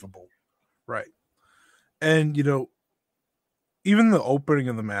that believable. Right. And, even the opening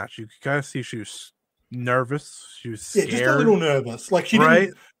of the match, you could kind of see she was nervous. She was scared. Yeah, just a little nervous. Like she didn't,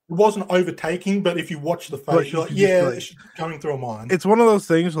 it wasn't overtaking, but if you watch the face, you're like, yeah, she's going through her mind. It's one of those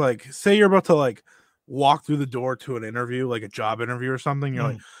things like, say you're about to like walk through the door to an interview, like a job interview or something. You're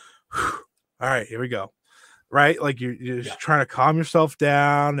like, all right, here we go. Right? Like you're just trying to calm yourself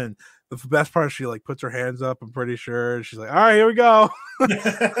down. And the best part is she like puts her hands up, I'm pretty sure. She's like, all right, here we go.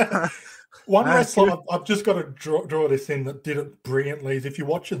 One wrestler, I've just got to draw this in that did it brilliantly is if you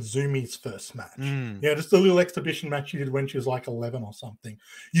watch Azumi's first match, just a little exhibition match she did when she was like 11 or something,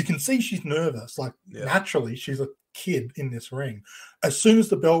 you can see she's nervous. Like naturally, she's a kid in this ring. As soon as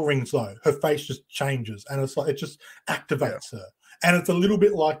the bell rings, though, her face just changes, and it's like it just activates her. And it's a little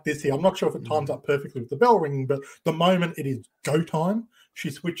bit like this here. I'm not sure if it times up perfectly with the bell ringing, but the moment it is go time, she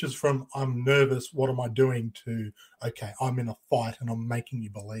switches from I'm nervous, what am I doing, to okay, I'm in a fight and I'm making you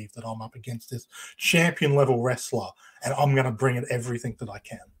believe that I'm up against this champion level wrestler and I'm going to bring it everything that I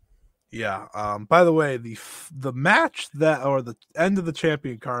can. Yeah. By the way, the match that, or the end of the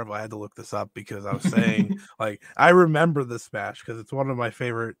Champion Carnival, I had to look this up because I was saying like I remember this match because it's one of my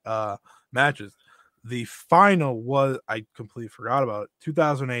favorite matches. The final was, I completely forgot about it,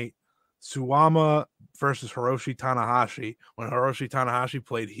 2008 Suwama versus Hiroshi Tanahashi, when Hiroshi Tanahashi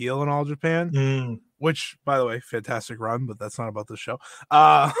played heel in All Japan, which, by the way, fantastic run, but that's not about this show.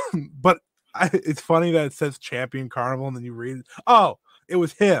 But it's funny that it says Champion Carnival and then you read, oh, it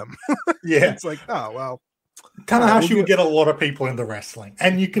was him. Yeah. It's like, oh, well. Tanahashi will get a lot of people into wrestling,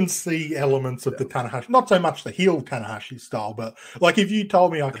 and you can see elements of the Tanahashi, not so much the heel Tanahashi style, but like if you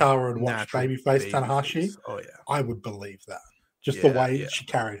told me Aikawa had watched babyface Tanahashi, oh yeah, I would believe that. Just the way she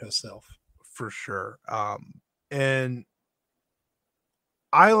carried herself. For sure. And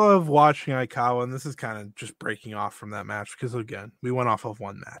I love watching Aikawa, and this is kind of just breaking off from that match because, again, we went off of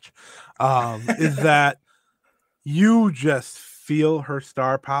one match, is that you just feel her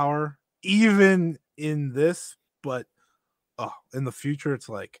star power, even in this, but in the future, it's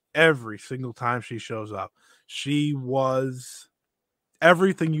like every single time she shows up, she was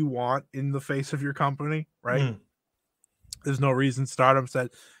everything you want in the face of your company, right? There's no reason Stardom said,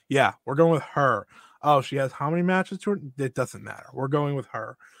 yeah, we're going with her. Oh, she has how many matches to her? It doesn't matter. We're going with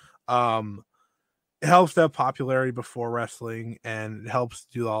her. It helps to have popularity before wrestling, and it helps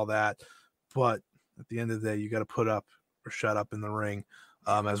to do all that. But at the end of the day, you got to put up or shut up in the ring,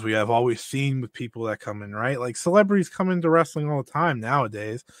 as we have always seen with people that come in, right? Like celebrities come into wrestling all the time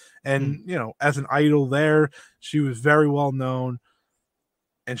nowadays. And, you know, as an idol there, she was very well known,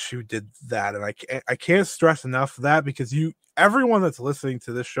 and she did that. And I can't stress enough that, because everyone that's listening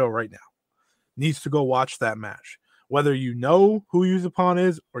to this show right now needs to go watch that match. Whether you know who Yuzupon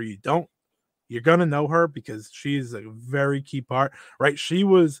is or you don't, you're gonna know her because she's a very key part, right?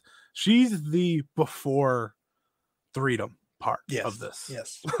 She's the before Threedom part of this.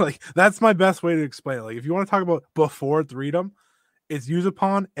 Yes. Like, that's my best way to explain it. Like, if you want to talk about before Threedom, it's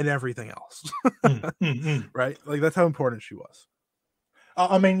Yuzupon and everything else. Right? Like, that's how important she was.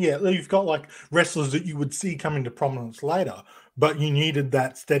 I mean, yeah, you've got like wrestlers that you would see come into prominence later, but you needed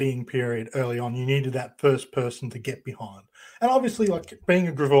that steadying period early on. You needed that first person to get behind. And obviously, like being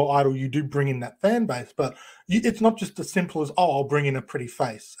a Gravel idol, you do bring in that fan base, but it's not just as simple as, oh, I'll bring in a pretty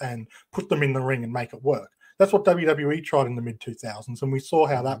face and put them in the ring and make it work. That's what WWE tried in the mid-2000s, and we saw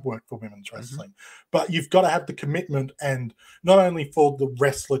how that worked for women's wrestling. But you've got to have the commitment, and not only for the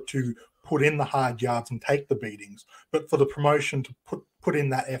wrestler to put in the hard yards and take the beatings, but for the promotion to put in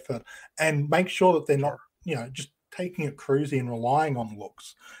that effort and make sure that they're not, you know, just taking it cruisy and relying on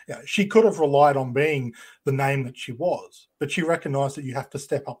looks. You know, she could have relied on being the name that she was, but she recognized that you have to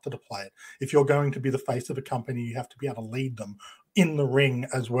step up to the plate. If you're going to be the face of a company, you have to be able to lead them in the ring,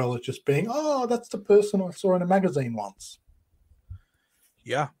 as well as just being, oh, that's the person I saw in a magazine once.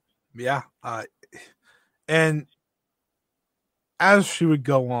 Yeah. And as she would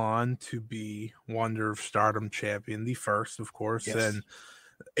go on to be Wonder of Stardom champion, the first, of course, and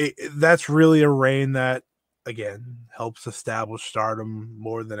that's really a reign that, again, helps establish Stardom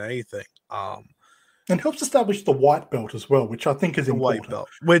more than anything. And helps establish the white belt as well, which I think is important. White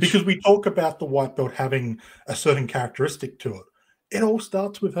belt, because we talk about the white belt having a certain characteristic to it. It all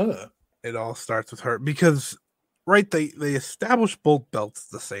starts with her. It all starts with her because, right, they established both belts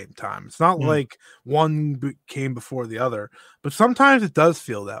at the same time. It's not like one came before the other, but sometimes it does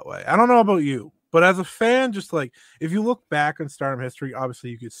feel that way. I don't know about you, but as a fan, just like if you look back on Stardom history, obviously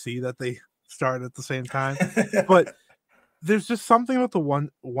you could see that they started at the same time, but there's just something about the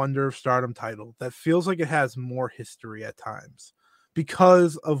Wonder of Stardom title that feels like it has more history at times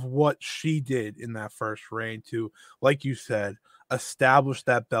because of what she did in that first reign to, like you said, establish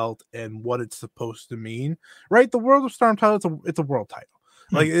that belt and what it's supposed to mean, right? The World of Stardom title, it's a world title.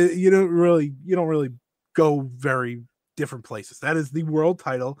 Like, you don't really go very different places. That is the world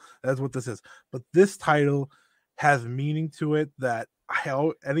title. That's what this is. But this title has meaning to it that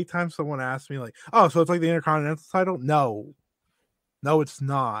anytime someone asks me, like, oh, so it's like the Intercontinental title? No, it's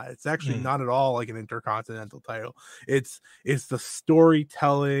not. It's actually not at all like an Intercontinental title. It's the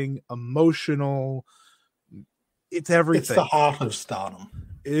storytelling, emotional. It's everything. It's the heart of Stardom.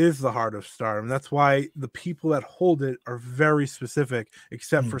 It is the heart of Stardom. That's why the people that hold it are very specific,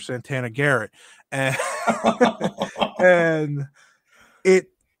 except for Santana Garrett. And, and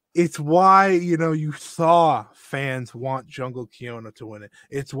it's why, you know, you saw fans want Jungle Kiona to win it.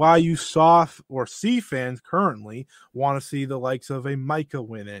 It's why you saw or see fans currently want to see the likes of a Micah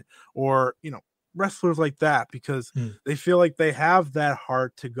win it, or, you know, wrestlers like that, because they feel like they have that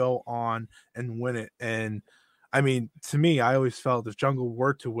heart to go on and win it. And I mean, to me, I always felt if Jungle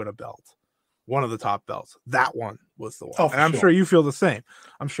were to win a belt, one of the top belts, that one was the one. Oh, and I'm sure. sure you feel the same.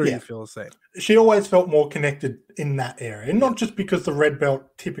 I'm sure Yeah. you feel the same. She always felt more connected in that area. And not just because the red belt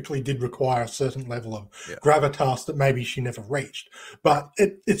typically did require a certain level of gravitas that maybe she never reached, but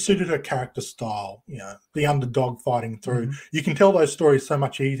it suited her character style, the underdog fighting through. Mm-hmm. You can tell those stories so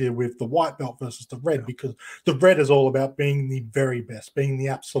much easier with the white belt versus the red because the red is all about being the very best, being the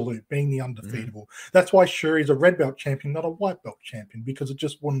absolute, being the undefeatable. That's why Shuri's a red belt champion, not a white belt champion, because it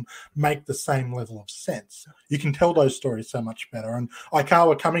just wouldn't make the same level of sense. You can tell those stories so much better. And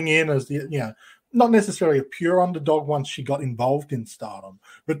Aikawa coming in as the, not necessarily a pure underdog once she got involved in Stardom,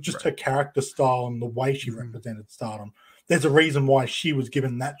 but just her character style and the way she represented Stardom. There's a reason why she was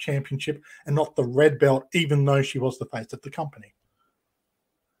given that championship and not the red belt, even though she was the face of the company.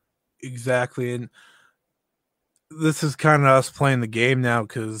 Exactly. And this is kind of us playing the game now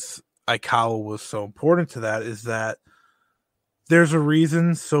because Aikawa was so important to that, is that there's a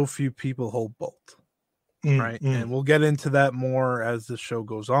reason so few people hold both. Right. And we'll get into that more as the show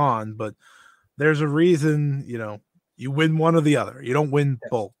goes on, but there's a reason, you win one or the other. You don't win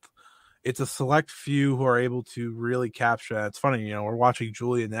both. It's a select few who are able to really capture that. It's funny, we're watching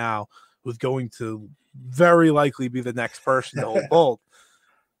Julia now, who's going to very likely be the next person to hold both.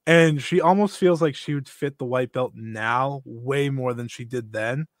 And she almost feels like she would fit the white belt now way more than she did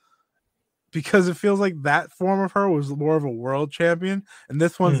then. Because it feels like that form of her was more of a world champion, and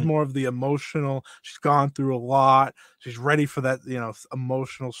this one's more of the emotional. She's gone through a lot. She's ready for that,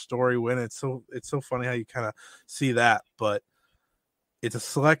 emotional story win. It's so funny how you kind of see that, but it's a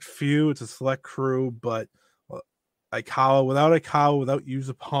select few, it's a select crew. But Aikawa, without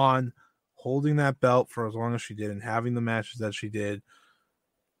Yuzupon holding that belt for as long as she did and having the matches that she did,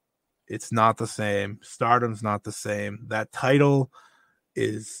 it's not the same. Stardom's not the same. That title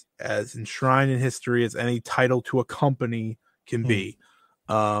is as enshrined in history as any title to a company can be.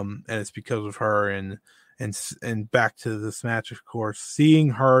 And it's because of her. And back to this match, of course,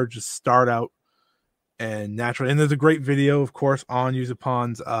 seeing her just start out and naturally, and there's a great video, of course, on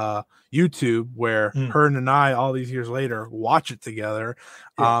Yuzupon's YouTube where her and I, all these years later, watch it together.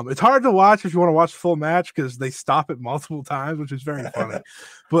 It's hard to watch if you want to watch the full match because they stop it multiple times, which is very funny.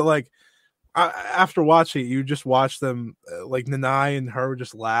 But after watching it, you just watch them, like Nanai and her would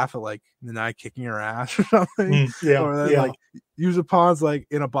just laugh at like Nanai kicking her ass or something. Or then like Yuzupon's like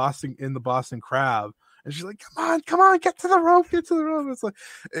in the Boston Crab, and she's like, "Come on, get to the rope." It's like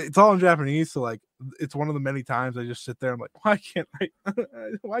it's all in Japanese, so like it's one of the many times I just sit there. I'm like, why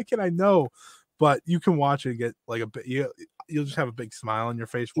can't I know? But you can watch it and get like you'll just have a big smile on your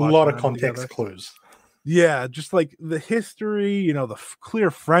face. A lot of context clues. Yeah, just like the history, the clear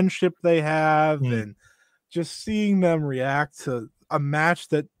friendship they have, and just seeing them react to a match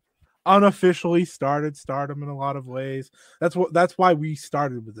that unofficially started Stardom in a lot of ways. That's why we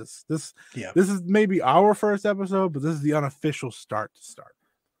started with this. This is maybe our first episode, but this is the unofficial start to start.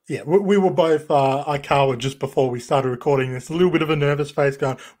 Yeah, we were both Aikawa just before we started recording this. A little bit of a nervous face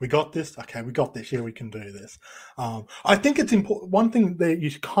going, we got this? Okay, we got this. Yeah, we can do this. I think it's important. One thing that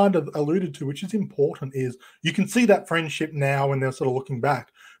you kind of alluded to, which is important, is you can see that friendship now when they're sort of looking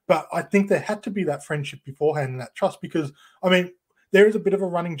back. But I think there had to be that friendship beforehand and that trust because, there is a bit of a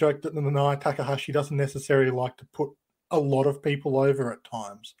running joke that Nanai Takahashi doesn't necessarily like to put a lot of people over at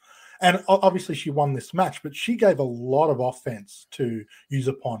times. And obviously she won this match, but she gave a lot of offense to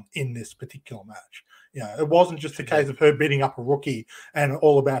Yuzupon in this particular match. It wasn't just a case of her beating up a rookie and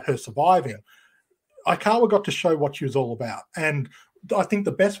all about her surviving. Aikawa got to show what she was all about. And I think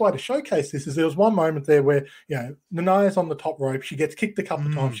the best way to showcase this is there was one moment there where, Nanai is on the top rope. She gets kicked a couple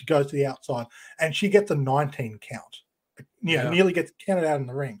of times. She goes to the outside and she gets a 19 count. Nearly gets counted out in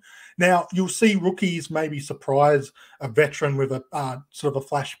the ring. Now, you'll see rookies maybe surprise a veteran with a sort of a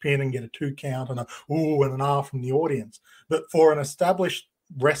flash pin and get a 2 count and and an R from the audience. But for an established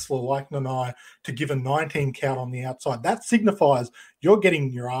wrestler like Nanai to give a 19 count on the outside, that signifies you're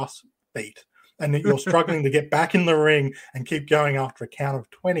getting your ass beat and that you're struggling to get back in the ring and keep going after a count of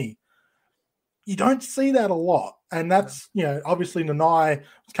 20. You don't see that a lot. And that's, obviously Nanai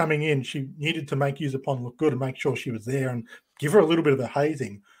was coming in. She needed to make Yuzupon look good and make sure she was there and give her a little bit of a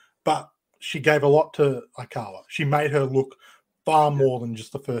hazing. But she gave a lot to Aikawa. She made her look far more than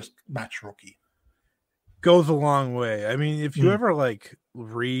just the first match rookie. Goes a long way. I mean, if you ever like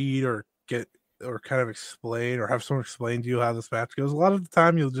read or get or kind of explain or have someone explain to you how this match goes, a lot of the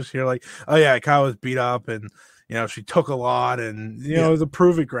time you'll just hear like, oh yeah, Aikawa's beat up and she took a lot and it was a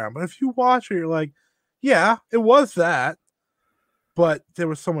proving ground. But if you watch it, you're like, yeah, it was that. But there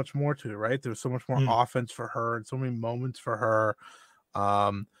was so much more to it, right? There was so much more offense for her and so many moments for her.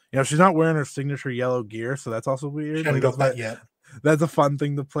 She's not wearing her signature yellow gear, so that's also weird. She hasn't got that yet. that's a fun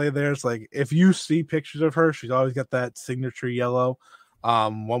thing to play there. It's like if you see pictures of her, she's always got that signature yellow,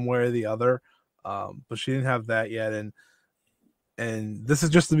 one way or the other. But she didn't have that yet, and this is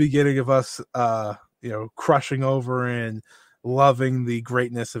just the beginning of us crushing over and loving the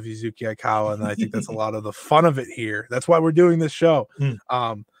greatness of Yuzuki Aikawa, and I think that's a lot of the fun of it here. That's why we're doing this show.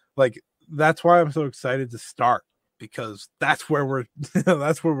 That's why I'm so excited to start, because that's where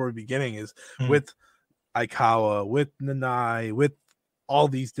we're beginning is with Aikawa, with Nanai, with all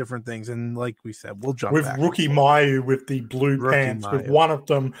these different things. And like we said, we'll jump with back Rookie Mayu with the blue Rookie pants, Mayu. with one of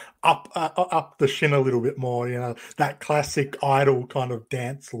them up the shin a little bit more, that classic idol kind of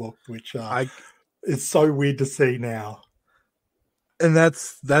dance look, which is so weird to see now. And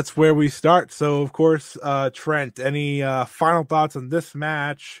that's where we start. So of course, Trent, any final thoughts on this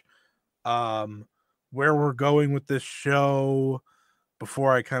match? Where we're going with this show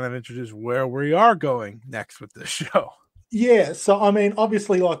before I kind of introduce where we are going next with this show. Yeah, so I mean,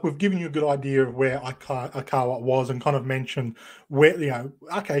 obviously, like we've given you a good idea of where Aikawa was and kind of mentioned where,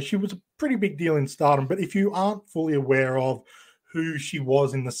 okay, she was a pretty big deal in Stardom, but if you aren't fully aware of who she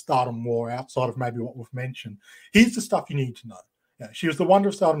was in the Stardom War outside of maybe what we've mentioned, here's the stuff you need to know. She was the Wonder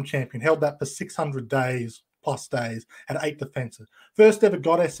of Stardom champion, held that for 600 days, had 8 defenses. First ever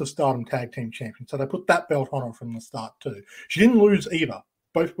Goddess of Stardom tag team champion. So they put that belt on her from the start too. She didn't lose either.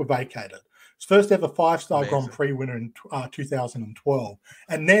 Both were vacated. First ever 5-star Grand Prix winner in 2012.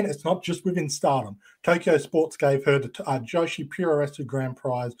 And then it's not just within Stardom. Tokyo Sports gave her the Joshi Puroresu Grand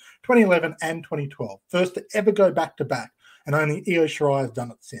Prize 2011 and 2012. First to ever go back-to-back. And only Io Shirai has done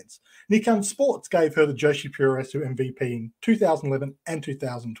it since. Nikon Sports gave her the Joshi Puroresu MVP in 2011 and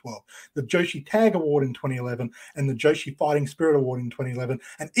 2012, the Joshi Tag Award in 2011, and the Joshi Fighting Spirit Award in 2011,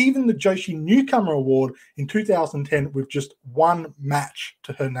 and even the Joshi Newcomer Award in 2010 with just one match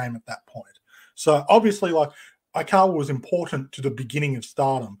to her name at that point. So obviously, like, Aikawa was important to the beginning of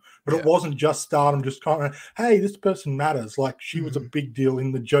Stardom, but it wasn't just Stardom, just kind of, hey, this person matters. Like, she was a big deal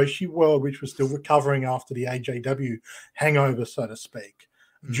in the Joshi world, which was still recovering after the AJW hangover, so to speak.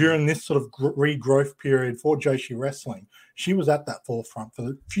 During this sort of regrowth period for Joshi wrestling, she was at that forefront for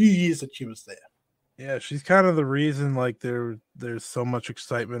the few years that she was there. Yeah, she's kind of the reason, like, there's so much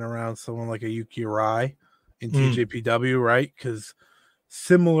excitement around someone like a Yuki Arai in TJPW, right? Because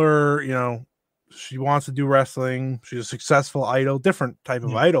similar, she wants to do wrestling. She's a successful idol, different type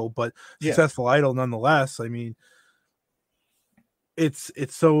of idol, but successful idol nonetheless. I mean, it's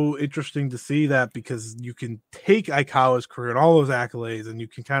so interesting to see that, because you can take Aikawa's career and all those accolades, and you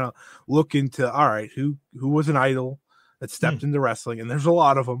can kind of look into, all right, who was an idol that stepped into wrestling, and there's a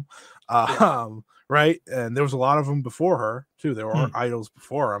lot of them, right? And there was a lot of them before her too. There were idols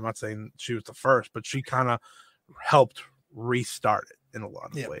before her. I'm not saying she was the first, but she kind of helped restart it in a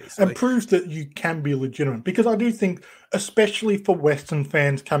lot of ways. And proves that you can be legitimate, because I do think, especially for Western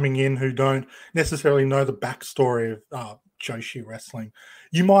fans coming in who don't necessarily know the backstory of Joshi wrestling,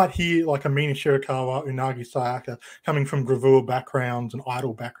 you might hear like Amina Shirakawa, Unagi Sayaka coming from gravure backgrounds and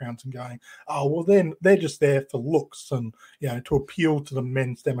idol backgrounds and going, oh, well, then they're just there for looks and, to appeal to the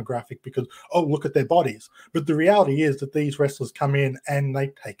men's demographic because, oh, look at their bodies. But the reality is that these wrestlers come in and they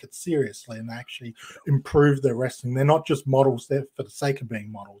take it seriously and they actually improve their wrestling. They're not just models there for the sake of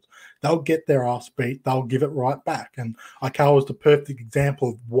being models. They'll get their ass beat. They'll give it right back. And Aikawa is the perfect example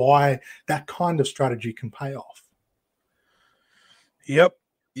of why that kind of strategy can pay off. Yep.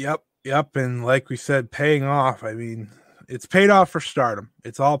 And like we said, paying off. I mean, it's paid off for Stardom.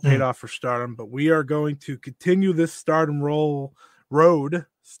 It's all paid off for Stardom, but we are going to continue this Stardom road.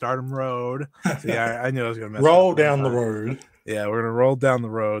 See, I knew I was going to roll down the road. Yeah, we're going to roll down the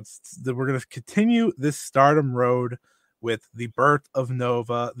roads. We're going to continue this Stardom road with the birth of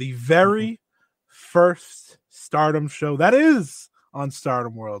Nova, the very first Stardom show that is on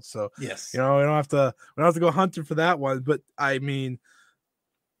Stardom World. So yes, we don't have to go hunting for that one. But I mean,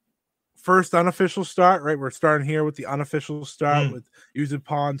 first unofficial start, right? We're starting here with the unofficial start with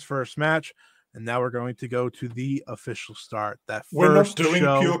Yuzupon's first match, and now we're going to go to the official start. We're not doing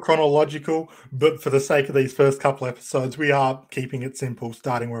pure chronological, but for the sake of these first couple episodes, we are keeping it simple,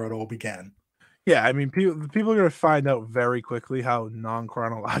 starting where it all began. Yeah, I mean, people are going to find out very quickly how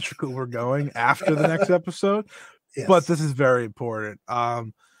non-chronological we're going after the next episode. Yes. But this is very important.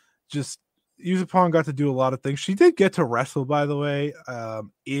 Just Yuzupon got to do a lot of things. She did get to wrestle, by the way,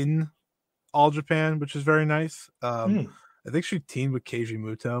 in All Japan, which is very nice. I think she teamed with Keiji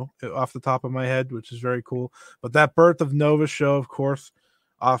Muto off the top of my head, which is very cool. But that Birth of Nova show, of course,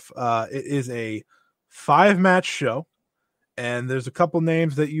 it is a 5-match show. And there's a couple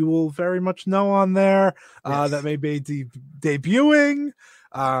names that you will very much know on there that may be debuting.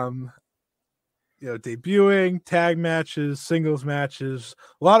 debuting, tag matches, singles matches.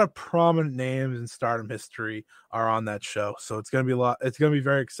 A lot of prominent names in Stardom history are on that show, so it's gonna be it's gonna be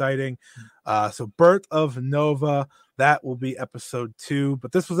very exciting. So Birth of Nova, that will be episode 2,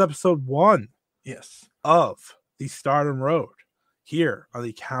 but this was episode 1. Yes, of the Stardom Road here on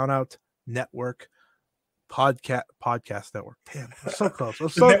the Countout Network podcast network. Damn, I'm so close. I'm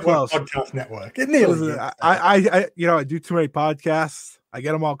so close. Podcast network. It nearly. I do too many podcasts. I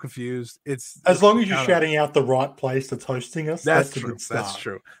get them all confused. It's as long as you're shouting out the right place that's hosting us. That's true. That's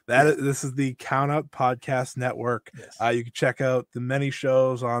true. This is the Countout Podcast Network. Yes. You can check out the many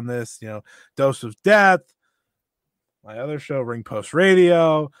shows on this. Dose of Death, my other show, Ring Post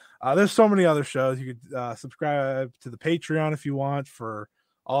Radio. There's so many other shows. You could subscribe to the Patreon if you want for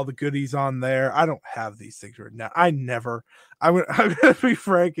all the goodies on there. I don't have these things written down. I'm going to be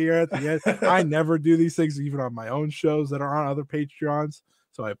frank here at the end. I never do these things even on my own shows that are on other Patreons.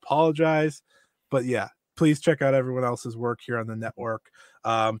 So I apologize. But yeah, please check out everyone else's work here on the network.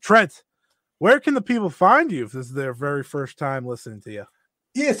 Trent, where can the people find you if this is their very first time listening to you?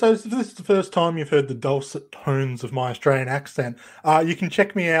 Yeah, so if this is the first time you've heard the dulcet tones of my Australian accent, you can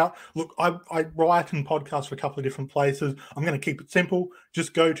check me out. Look, I write and podcast for a couple of different places. I'm going to keep it simple.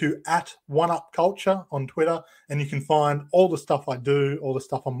 Just go to @OneUpCulture on Twitter, and you can find all the stuff I do, all the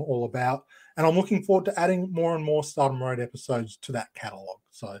stuff I'm all about. And I'm looking forward to adding more and more Stardom Road episodes to that catalogue.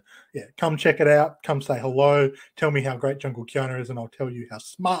 So, yeah, come check it out. Come say hello. Tell me how great Jungle Kiona is, and I'll tell you how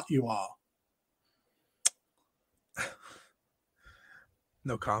smart you are.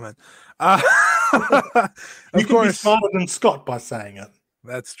 No comment. You can be smarter than Scott by saying it.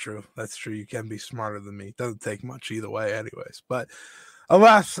 That's true. That's true. You can be smarter than me. Doesn't take much either way anyways. But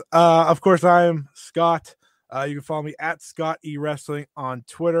alas, of course, I am Scott. You can follow me at Scott E Wrestling on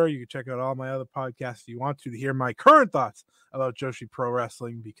Twitter. You can check out all my other podcasts if you want to hear my current thoughts about Joshi Pro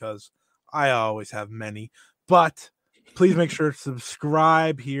Wrestling, because I always have many. But please make sure to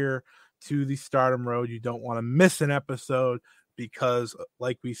subscribe here to the Stardom Road. You don't want to miss an episode, because,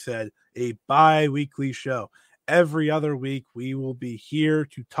 like we said, a bi-weekly show. Every other week, we will be here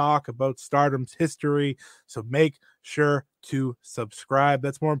to talk about Stardom's history. So make sure to subscribe.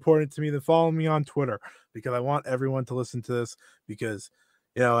 That's more important to me than following me on Twitter, because I want everyone to listen to this, because,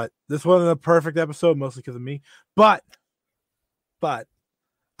 this wasn't a perfect episode, mostly because of me. But it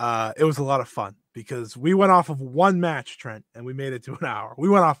was a lot of fun, because we went off of one match, Trent, and we made it to an hour. We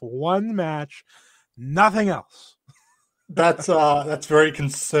went off of one match, nothing else. That's very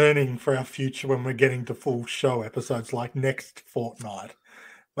concerning for our future when we're getting to full show episodes like next fortnight.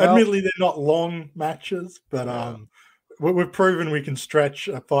 Well, admittedly, they're not long matches, but we've proven we can stretch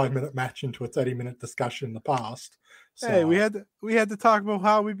a 5-minute match into a 30-minute discussion in the past. So, hey, we had to talk about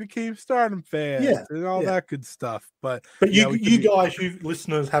how we became Stardom fans and all that good stuff. But you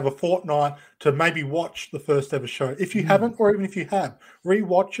listeners, have a fortnight to maybe watch the first ever show. If you haven't, or even if you have,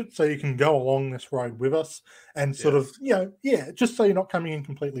 rewatch it so you can go along this road with us and sort of, just so you're not coming in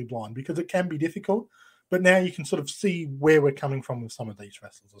completely blind, because it can be difficult. But now you can sort of see where we're coming from with some of these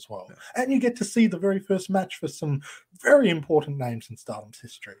wrestlers as well. Yeah. And you get to see the very first match for some very important names in Stardom's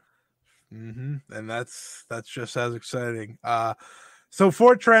history. Mm-hmm. And that's just as exciting. So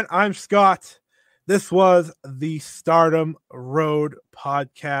for Trent, I'm Scott. This was the Stardom Road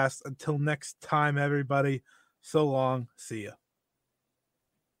podcast. Until next time, everybody, so long. See ya.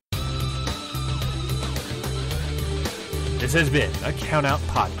 This has been a Countout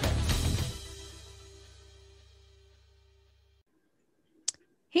Podcast.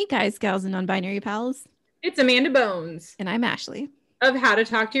 Hey guys, gals, and non-binary pals. It's Amanda Bones. And I'm Ashley. Of How to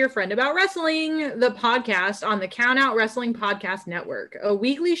Talk to Your Friend About Wrestling, the podcast on the Countout Wrestling Podcast Network, a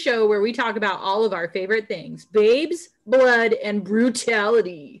weekly show where we talk about all of our favorite things: babes, blood, and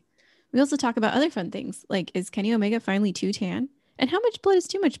brutality. We also talk about other fun things, like, is Kenny Omega finally too tan? And how much blood is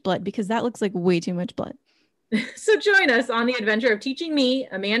too much blood? Because that looks like way too much blood. So join us on the adventure of teaching me,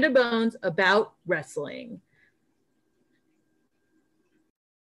 Amanda Bones, about wrestling.